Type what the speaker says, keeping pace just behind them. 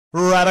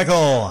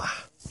Radical.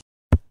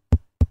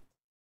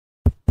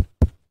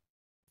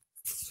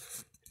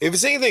 If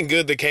it's anything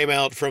good that came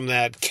out from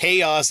that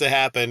chaos that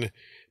happened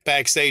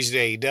backstage at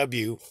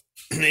AEW,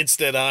 it's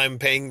that I'm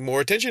paying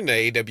more attention to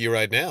AEW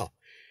right now.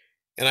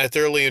 And I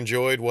thoroughly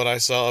enjoyed what I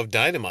saw of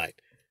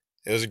Dynamite.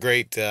 It was a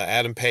great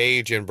Adam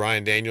Page and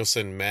Bryan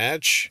Danielson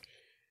match.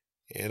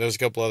 And there was a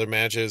couple other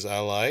matches I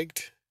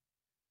liked.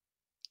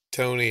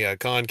 Tony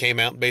Khan came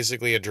out and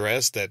basically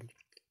addressed that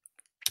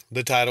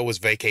the title was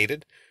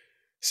vacated.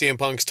 CM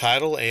Punk's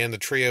title and the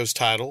Trio's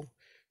title.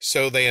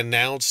 So they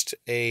announced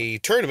a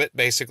tournament,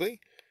 basically,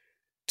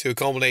 to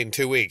culminate in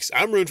 2 weeks.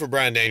 I'm rooting for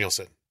Bryan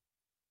Danielson.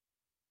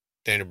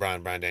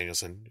 Bryan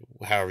Danielson,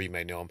 however you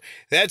may know him.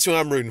 That's who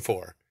I'm rooting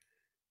for.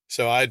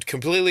 So I'd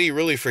completely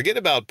really forget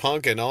about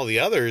Punk and all the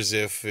others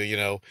if,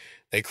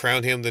 they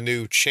crowned him the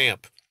new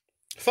champ.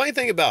 Funny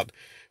thing about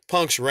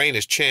Punk's reign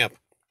as champ,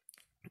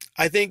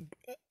 I think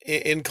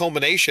in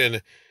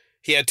culmination,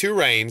 he had 2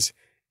 reigns,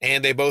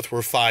 and they both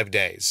were 5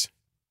 days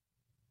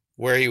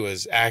where he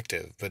was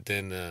active. But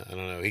then, I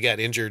don't know, he got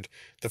injured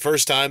the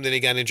first time, then he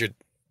got injured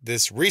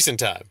this recent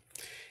time.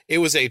 It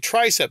was a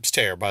triceps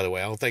tear, by the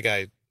way. I don't think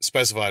I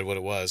specified what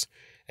it was.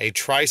 A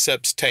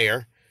triceps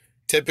tear.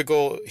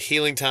 Typical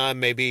healing time,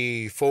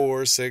 maybe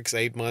 4, 6,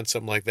 8 months,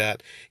 something like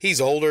that.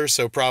 He's older,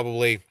 so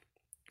probably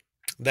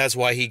that's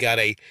why he got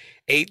a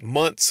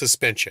 8-month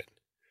suspension.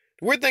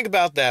 The weird thing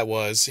about that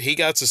was he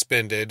got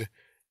suspended.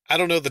 I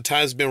don't know if the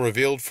time's been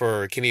revealed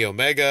for Kenny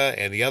Omega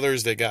and the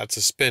others that got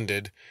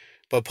suspended,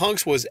 but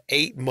Punk's was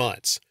 8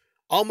 months.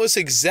 Almost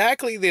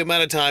exactly the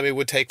amount of time it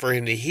would take for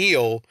him to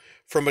heal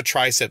from a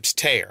triceps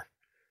tear.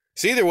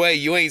 So either way,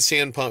 you ain't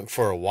seeing Punk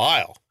for a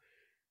while.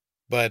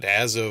 But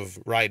as of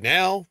right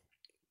now,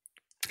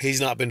 he's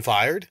not been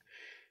fired.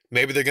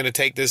 Maybe they're going to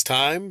take this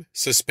time,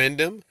 suspend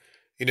him,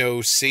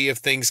 see if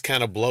things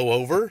kind of blow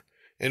over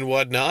and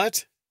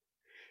whatnot.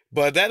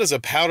 But that is a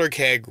powder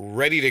keg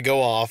ready to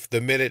go off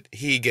the minute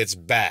he gets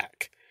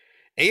back.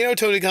 And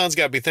Tony Khan's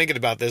got to be thinking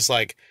about this,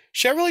 like,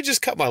 should I really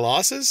just cut my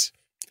losses?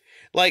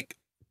 Like,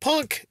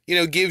 Punk,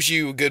 gives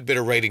you a good bit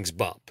of ratings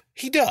bump.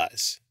 He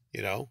does,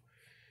 or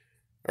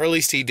at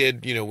least he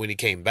did, when he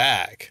came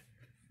back.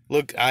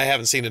 Look, I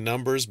haven't seen the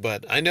numbers,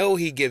 but I know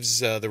he gives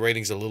the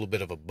ratings a little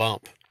bit of a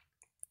bump.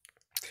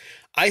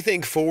 I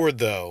think Ford,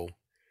 though,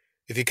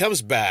 if he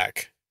comes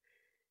back,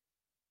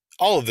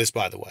 all of this,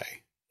 by the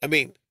way, I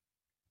mean,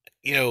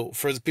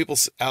 for the people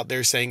out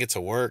there saying it's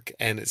a work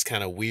and it's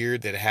kind of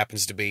weird that it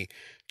happens to be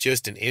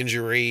just an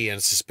injury and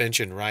a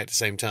suspension right at the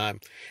same time.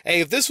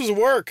 Hey, if this was a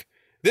work,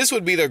 this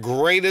would be the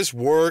greatest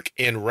work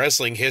in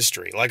wrestling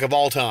history, like of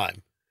all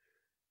time.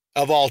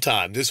 Of all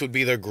time, this would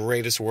be the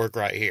greatest work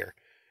right here.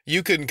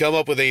 You couldn't come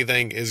up with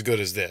anything as good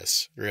as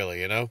this,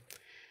 really,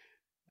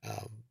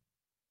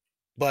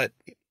 But,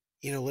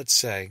 let's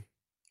say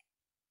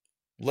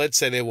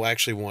they will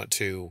actually want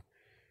to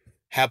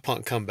have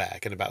Punk come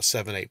back in about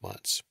 7, 8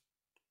 months.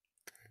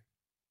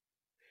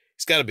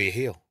 It's got to be a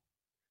heel.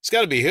 It's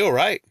got to be a heel,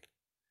 right?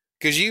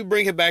 Because you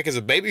bring him back as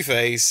a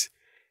babyface,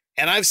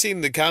 and I've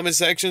seen the comment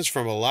sections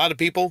from a lot of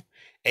people,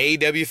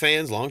 AEW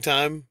fans, long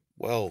time.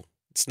 Well,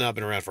 it's not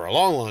been around for a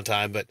long, long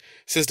time, but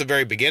since the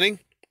very beginning,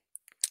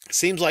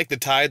 seems like the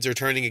tides are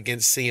turning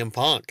against CM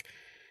Punk.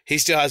 He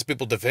still has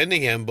people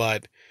defending him,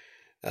 but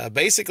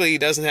basically he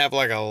doesn't have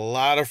like a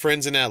lot of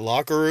friends in that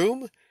locker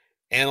room,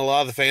 and a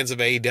lot of the fans of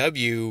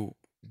AEW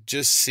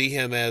just see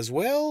him as,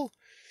 well,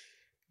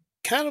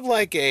 kind of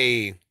like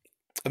a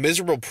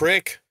miserable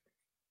prick,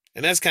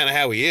 and that's kind of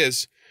how he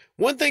is.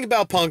 One thing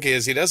about Punk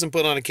is he doesn't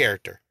put on a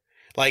character.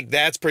 Like,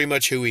 that's pretty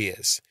much who he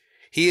is.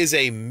 He is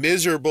a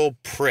miserable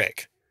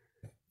prick.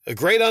 A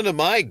great on the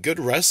mic, good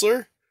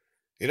wrestler.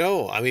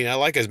 I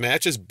like his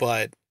matches,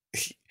 but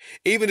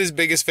even his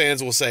biggest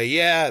fans will say,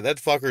 yeah, that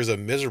fucker's a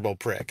miserable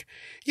prick.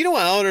 You know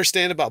what I don't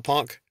understand about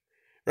Punk?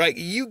 Right?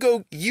 You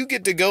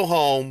get to go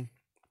home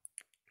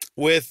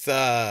with,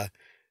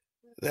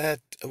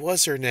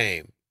 what's her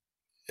name?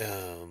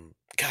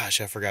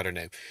 I forgot her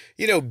name.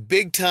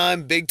 Big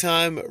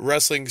time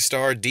wrestling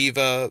star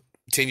diva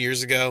 10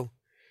 years ago.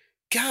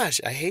 Gosh,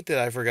 I hate that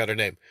I forgot her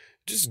name.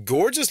 Just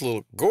gorgeous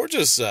little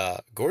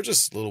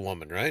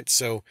woman, right?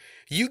 So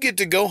you get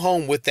to go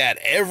home with that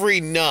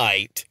every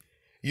night.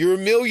 You're a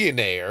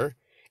millionaire,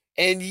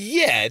 and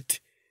yet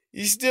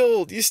you're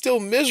still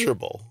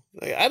miserable.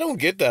 Like, I don't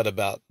get that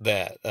about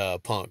that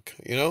Punk.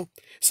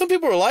 Some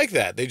people are like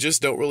that. They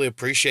just don't really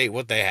appreciate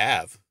what they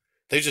have.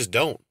 They just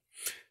don't.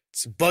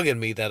 It's bugging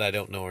me that I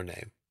don't know her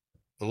name.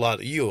 A lot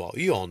of you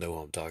all know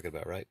who I'm talking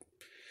about, right?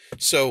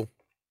 So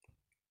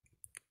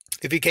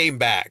if he came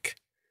back,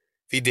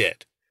 if he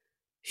did,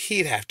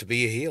 he'd have to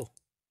be a heel.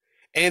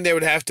 And there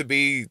would have to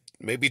be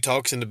maybe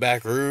talks in the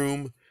back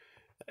room.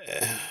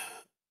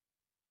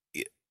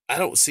 I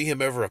don't see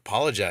him ever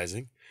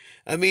apologizing.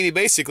 I mean, he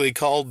basically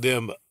called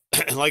them,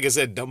 like I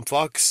said, dumb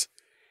fucks.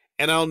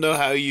 And I don't know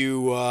how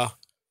you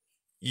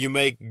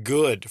make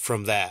good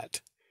from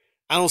that.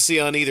 I don't see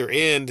on either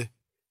end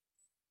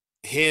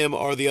him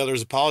or the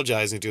others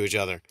apologizing to each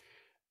other.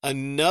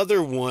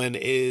 Another one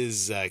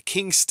is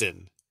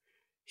Kingston.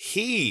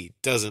 he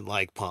doesn't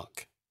like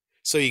Punk.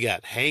 So you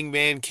got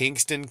Hangman,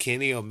 Kingston,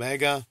 Kenny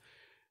Omega,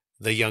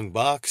 the Young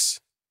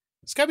Bucks.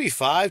 It's got to be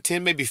 5,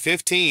 10, maybe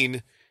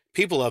 15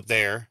 people up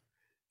there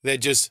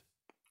that just,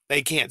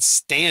 they can't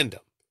stand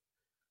him.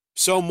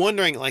 So I'm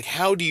wondering, like,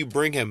 how do you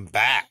bring him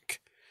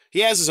back? He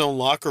has his own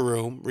locker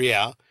room,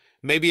 yeah.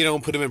 Maybe you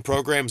don't put him in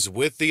programs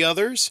with the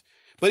others.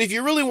 But if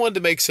you really wanted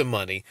to make some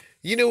money,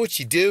 you know what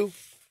you do?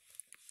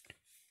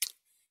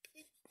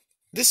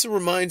 This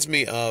reminds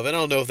me of, and I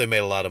don't know if they made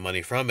a lot of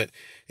money from it,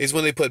 is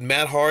when they put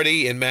Matt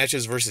Hardy in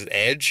matches versus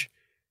Edge.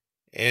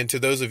 And to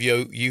those of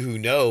you who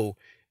know,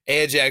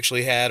 Edge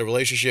actually had a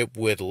relationship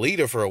with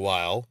Lita for a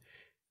while.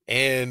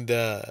 And,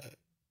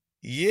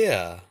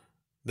 yeah,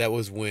 that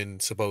was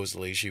when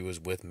supposedly she was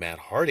with Matt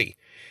Hardy.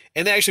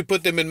 And they actually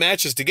put them in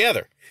matches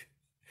together.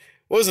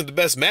 Wasn't the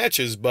best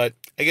matches, but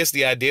I guess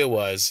the idea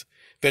was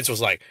Vince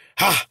was like,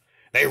 ha,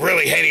 they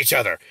really hate each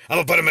other. I'm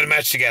going to put them in a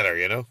match together,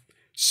 you know?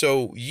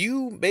 So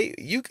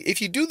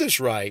if you do this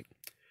right,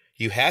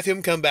 you have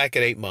him come back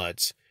at 8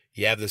 months.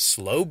 You have this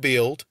slow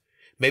build.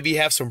 Maybe you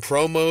have some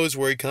promos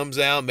where he comes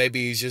out.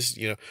 Maybe he's just,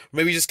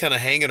 maybe just kind of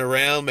hanging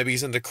around. Maybe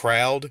he's in the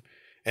crowd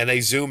and they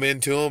zoom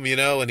into him,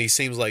 and he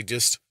seems like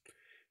just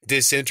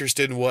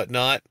disinterested and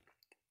whatnot.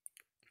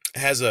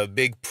 Has a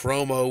big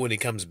promo when he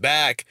comes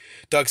back.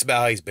 Talks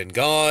about how he's been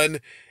gone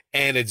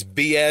and it's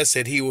BS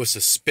and he was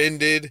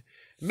suspended.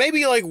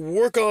 Maybe like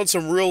work on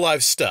some real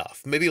life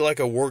stuff. Maybe like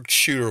a worked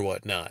shoot or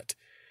whatnot.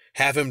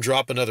 Have him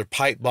drop another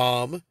pipe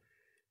bomb.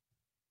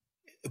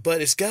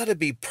 But it's got to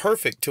be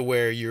perfect to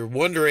where you're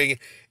wondering,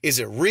 is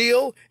it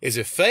real? Is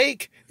it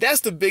fake?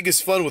 That's the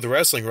biggest fun with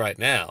wrestling right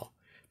now.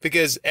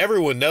 Because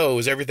everyone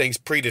knows everything's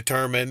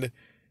predetermined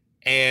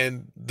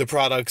and the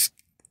product's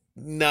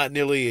not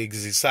nearly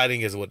as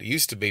exciting as what it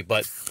used to be.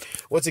 But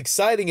what's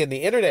exciting in the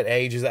internet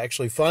age is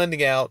actually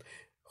finding out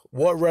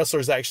what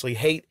wrestlers actually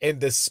hate and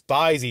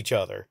despise each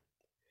other.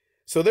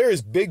 So there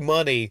is big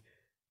money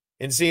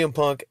in CM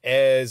Punk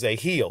as a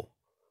heel.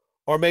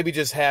 Or maybe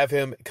just have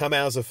him come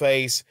out as a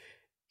face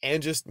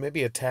and just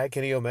maybe attack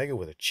Kenny Omega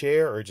with a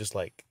chair or just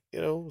like,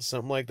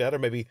 something like that. Or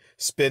maybe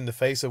spin the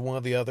face of one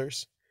of the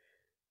others.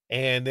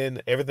 And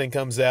then everything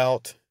comes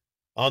out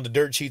on the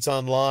dirt sheets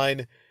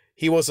online.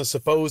 He wasn't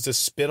supposed to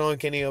spit on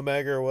Kenny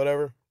Omega or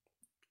whatever.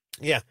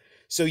 Yeah.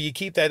 So you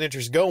keep that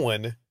interest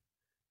going.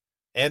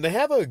 And they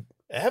have a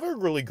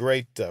really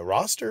great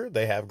roster.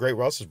 They have great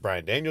rosters.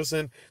 Bryan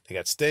Danielson. They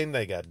got Sting.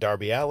 They got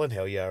Darby Allin.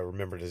 Hell yeah, I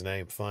remembered his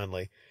name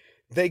finally.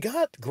 They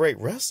got great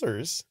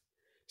wrestlers.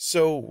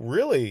 So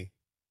really,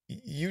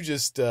 you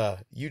just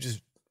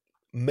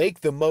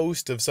make the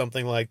most of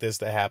something like this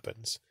that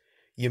happens.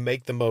 You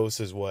make the most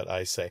is what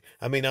I say.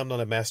 I mean, I'm not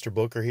a master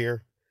booker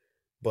here,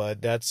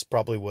 but that's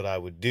probably what I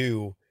would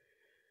do.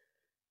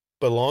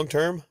 But long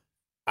term,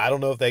 I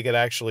don't know if they could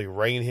actually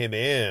rein him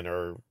in,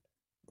 or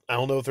I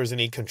don't know if there's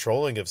any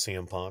controlling of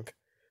CM Punk.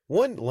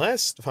 One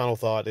last final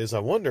thought is I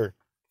wonder,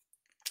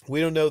 we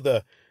don't know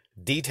the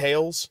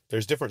details.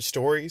 There's different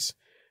stories,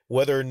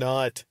 whether or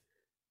not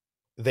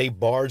they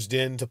barged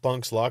into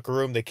Punk's locker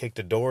room, they kicked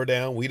the door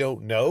down. We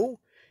don't know.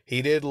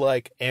 He did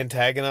like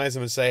antagonize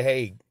him and say,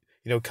 hey,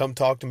 come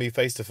talk to me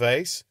face to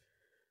face.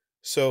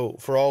 So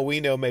for all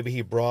we know, maybe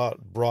he brought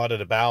it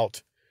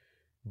about,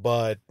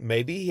 but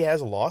maybe he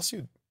has a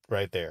lawsuit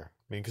right there.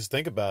 I mean, because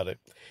think about it.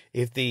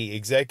 If the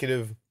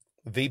executive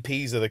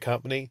VPs of the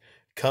company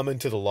come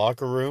into the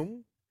locker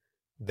room,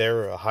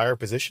 they're a higher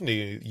position to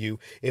you.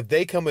 If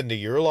they come into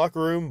your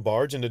locker room,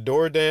 barging the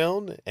door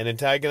down and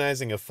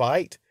antagonizing a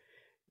fight,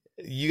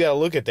 you got to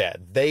look at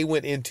that. They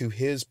went into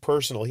he has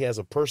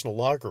a personal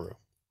locker room.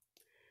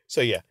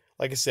 So yeah,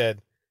 like I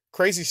said,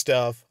 crazy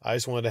stuff. I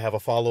just wanted to have a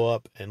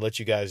follow-up and let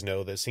you guys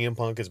know that CM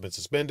Punk has been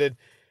suspended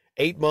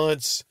 8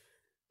 months.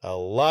 A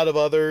lot of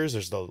others.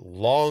 There's the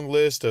long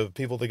list of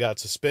people that got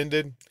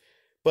suspended.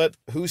 But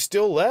who's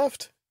still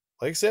left?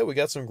 Like I said, we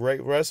got some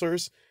great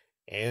wrestlers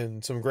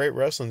and some great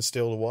wrestling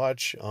still to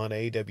watch on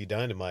AEW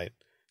Dynamite.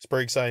 It's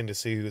pretty exciting to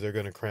see who they're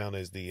going to crown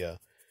as the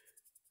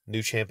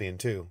new champion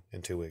too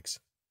in 2 weeks.